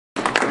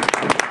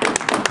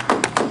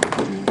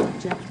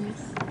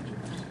objectives.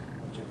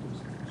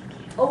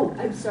 Oh,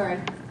 I'm sorry.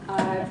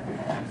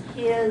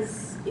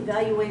 His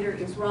evaluator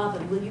is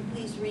Robin. Will you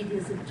please read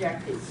his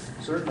objectives?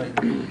 Certainly.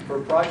 For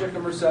project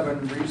number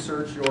 7,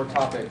 research your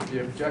topic.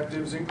 The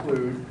objectives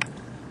include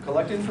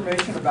collect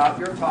information about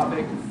your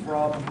topic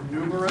from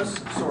numerous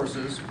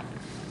sources,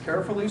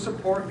 carefully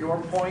support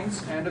your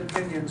points and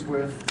opinions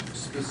with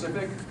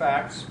specific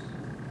facts,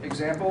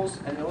 examples,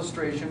 and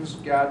illustrations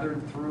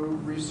gathered through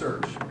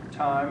research.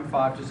 Time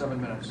 5 to 7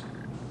 minutes.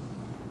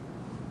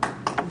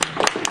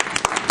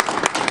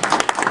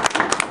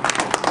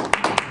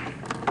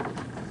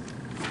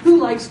 Who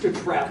likes to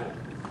travel?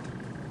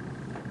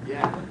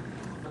 Yeah.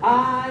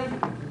 I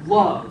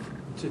love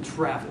to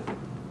travel.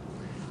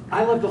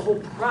 I love the whole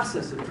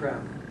process of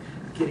travel.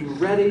 Getting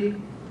ready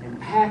and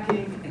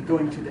packing and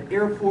going to the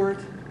airport.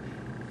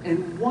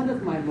 And one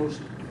of my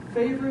most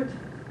favorite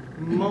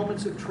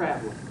moments of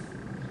travel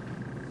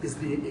is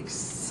the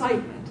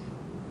excitement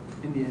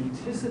and the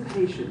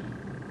anticipation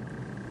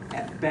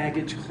at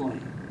baggage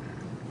claim.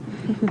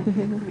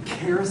 The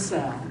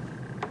carousel,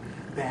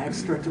 bags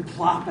start to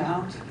plop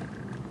out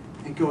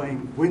and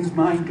going, when's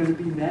mine going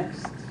to be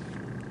next?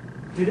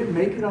 Did it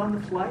make it on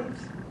the flight?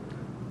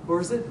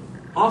 Or is it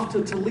off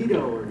to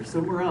Toledo or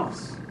somewhere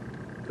else?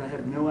 But I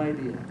have no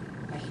idea.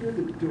 I hear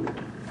the door.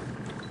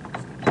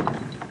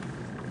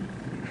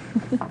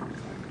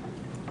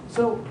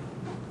 So,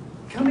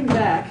 coming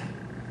back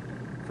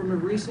from a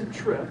recent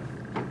trip,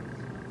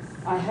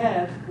 I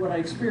had what I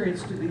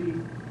experienced to be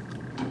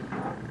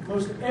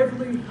most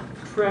every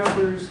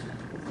traveler's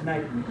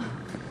nightmare.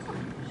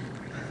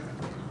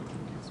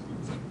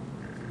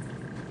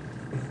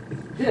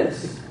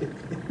 This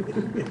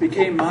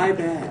became my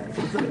bag,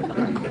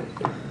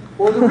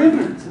 or the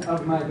remnant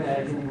of my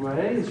bag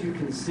anyway, as you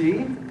can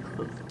see.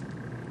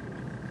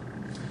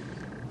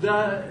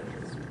 The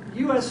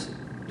U.S.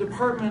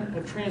 Department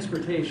of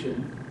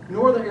Transportation,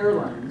 nor the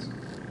airlines,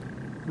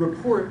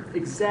 report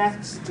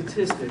exact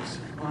statistics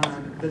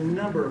on the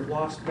number of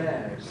lost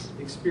bags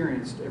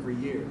experienced every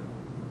year.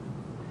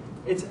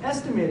 It's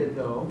estimated,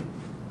 though,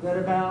 that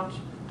about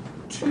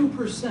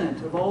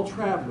 2% of all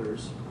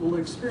travelers will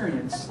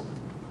experience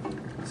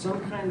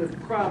some kind of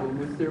problem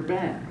with their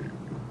bag.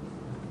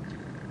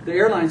 The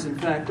airlines, in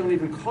fact, don't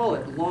even call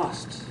it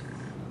lost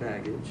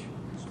baggage.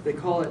 They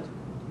call it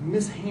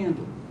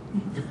mishandled.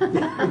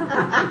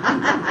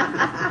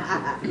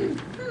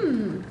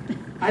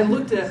 I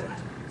looked at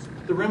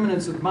the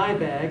remnants of my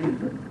bag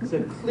and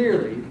said,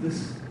 clearly,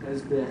 this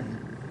has been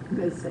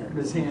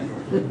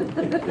mishandled.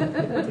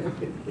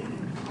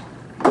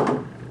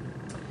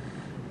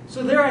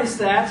 So there I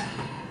sat,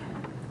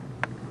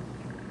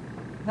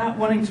 not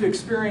wanting to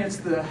experience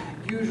the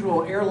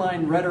usual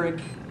airline rhetoric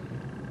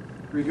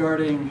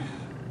regarding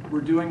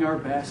we're doing our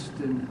best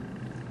and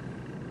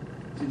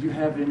did you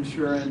have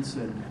insurance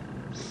and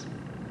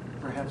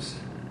perhaps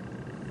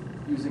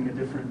using a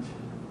different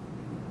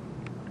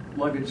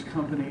luggage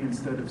company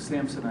instead of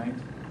Samsonite.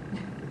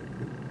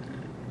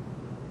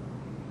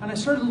 And I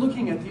started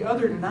looking at the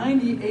other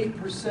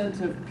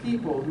 98% of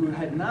people who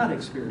had not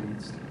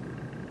experienced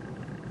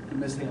the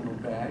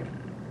mishandled bag.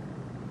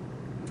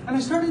 And I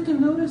started to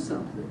notice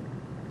something.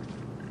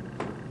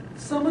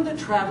 Some of the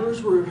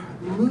travelers were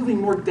moving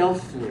more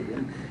deftly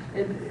and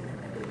a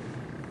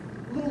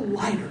little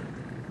lighter.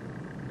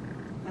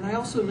 And I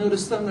also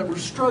noticed some that were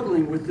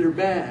struggling with their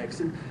bags.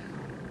 And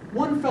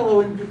one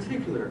fellow in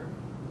particular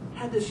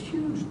had this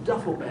huge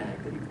duffel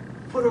bag that he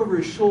put over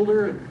his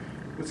shoulder and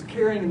was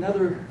carrying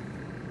another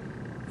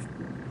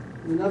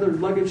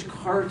luggage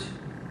cart,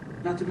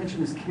 not to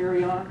mention his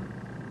carry-on.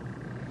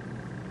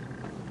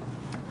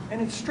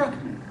 And it struck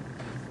me.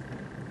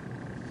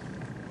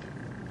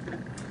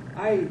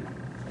 I'm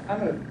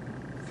a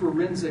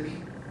forensic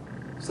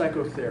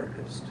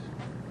psychotherapist.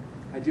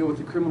 I deal with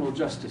the criminal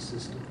justice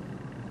system.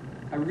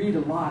 I read a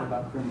lot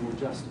about criminal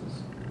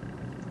justice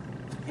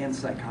and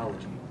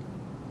psychology.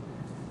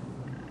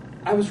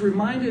 I was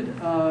reminded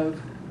of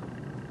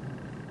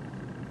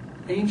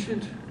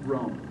ancient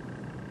Rome.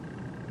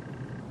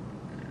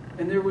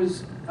 And there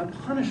was a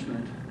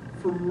punishment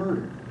for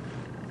murder.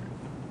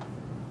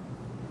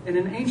 And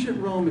in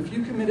ancient Rome, if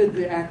you committed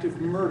the act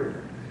of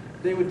murder,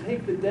 they would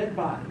take the dead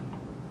body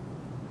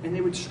and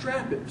they would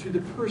strap it to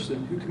the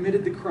person who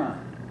committed the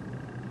crime.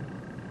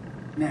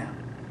 Now,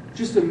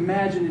 just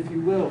imagine, if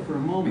you will, for a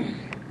moment,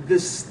 the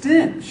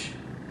stench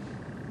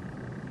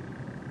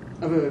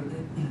of a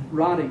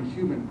rotting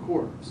human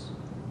corpse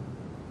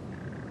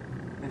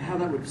and how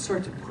that would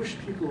start to push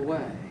people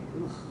away.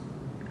 Ugh.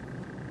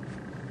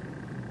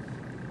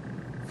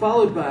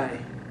 Followed by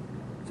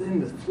then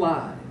the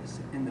flies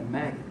and the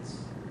maggots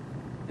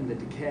and the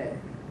decay.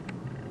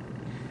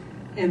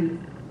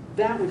 And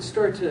that would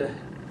start to,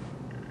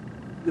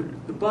 the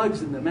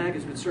bugs and the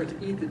maggots would start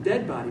to eat the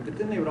dead body, but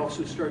then they would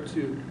also start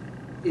to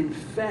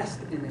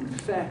infest and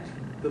infect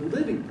the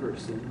living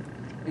person,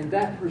 and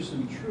that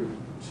person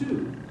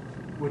too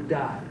would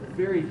die. A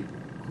very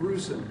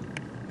gruesome,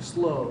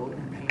 slow,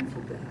 and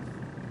painful death.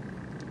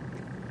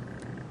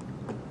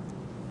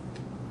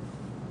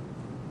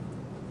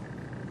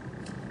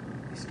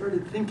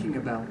 started thinking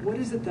about, what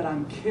is it that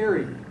I'm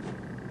carrying?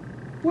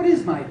 What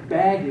is my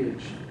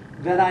baggage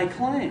that I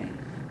claim?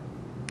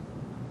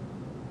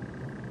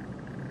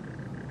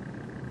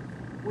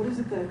 What is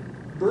it that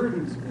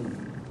burdens me?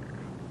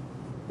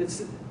 It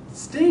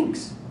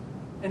stinks,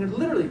 and it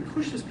literally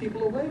pushes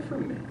people away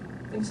from me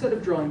instead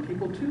of drawing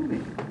people to me.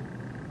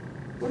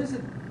 What is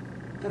it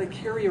that I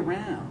carry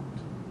around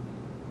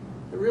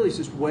that really is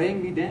just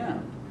weighing me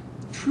down?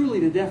 Truly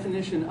the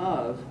definition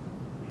of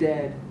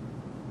dead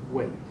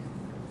weight.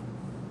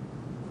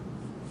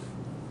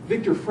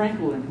 Viktor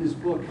Frankl, in his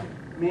book,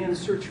 Man's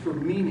Search for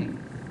Meaning,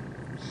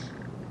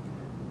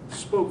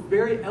 spoke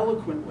very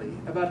eloquently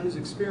about his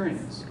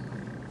experience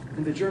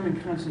in the German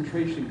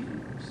concentration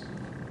camps.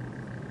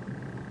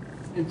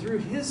 And through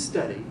his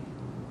study,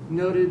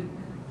 noted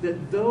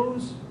that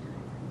those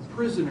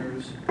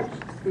prisoners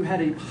who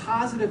had a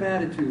positive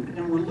attitude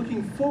and were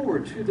looking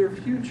forward to their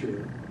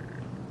future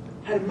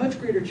had a much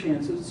greater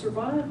chance of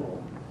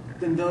survival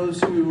than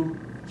those who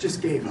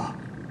just gave up.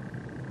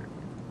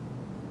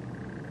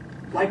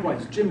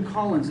 Likewise, Jim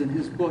Collins, in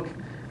his book,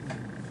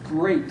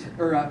 Good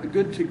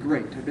to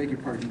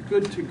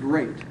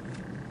Great,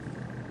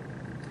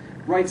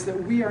 writes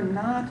that we are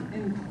not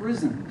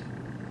imprisoned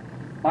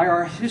by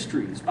our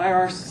histories, by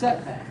our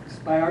setbacks,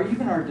 by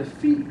even our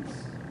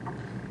defeats,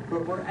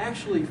 but we're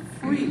actually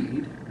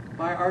freed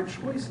by our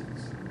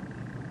choices.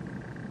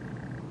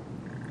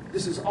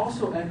 This is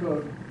also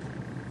echoed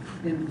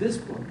in this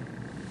book,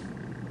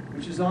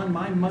 which is on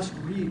my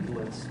must-read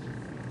list.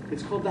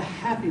 It's called The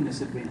Happiness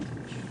Advantage.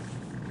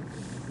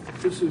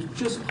 This was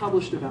just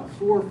published about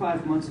 4 or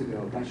 5 months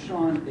ago by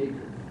Sean Aker.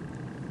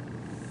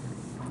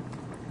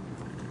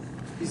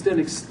 He's done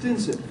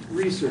extensive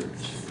research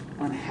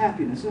on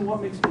happiness and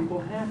what makes people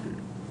happy.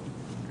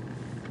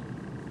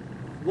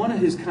 One of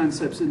his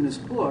concepts in this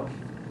book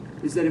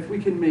is that if we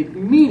can make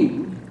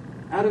meaning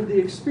out of the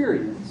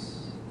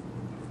experience,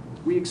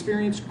 we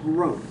experience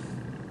growth,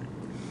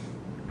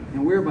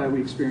 and whereby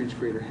we experience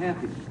greater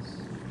happiness.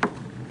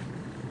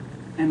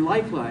 And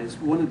likewise,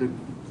 one of the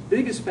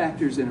biggest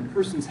factors in a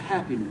person's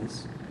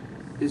happiness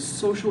is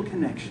social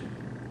connection.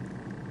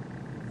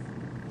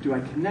 Do I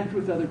connect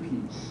with other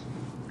people?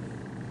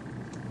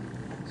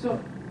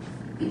 So,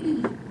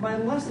 my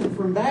lesson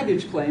from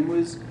baggage claim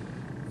was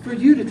for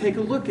you to take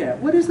a look at.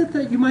 What is it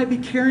that you might be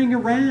carrying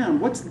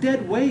around? What's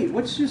dead weight?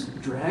 What's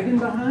just dragging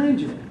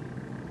behind you?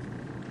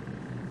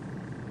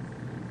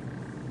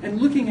 And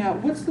looking at,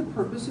 what's the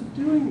purpose of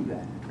doing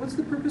that? What's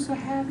the purpose of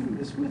having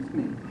this with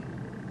me?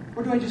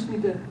 Or do I just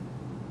need to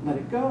let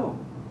it go?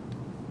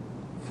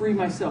 Free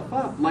myself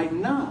up,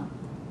 lighten up.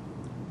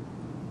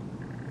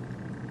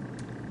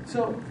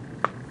 So,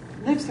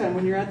 next time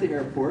when you're at the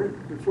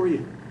airport, before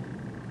you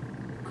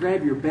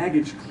grab your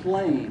baggage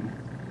claim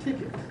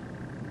ticket,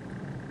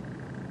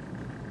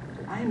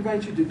 I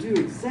invite you to do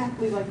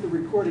exactly like the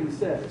recording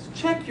says.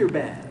 Check your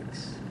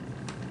bags.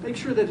 Make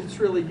sure that it's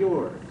really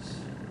yours.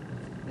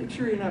 Make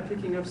sure you're not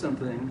picking up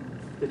something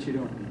that you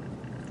don't need.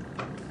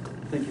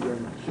 Thank you very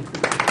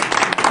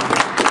much.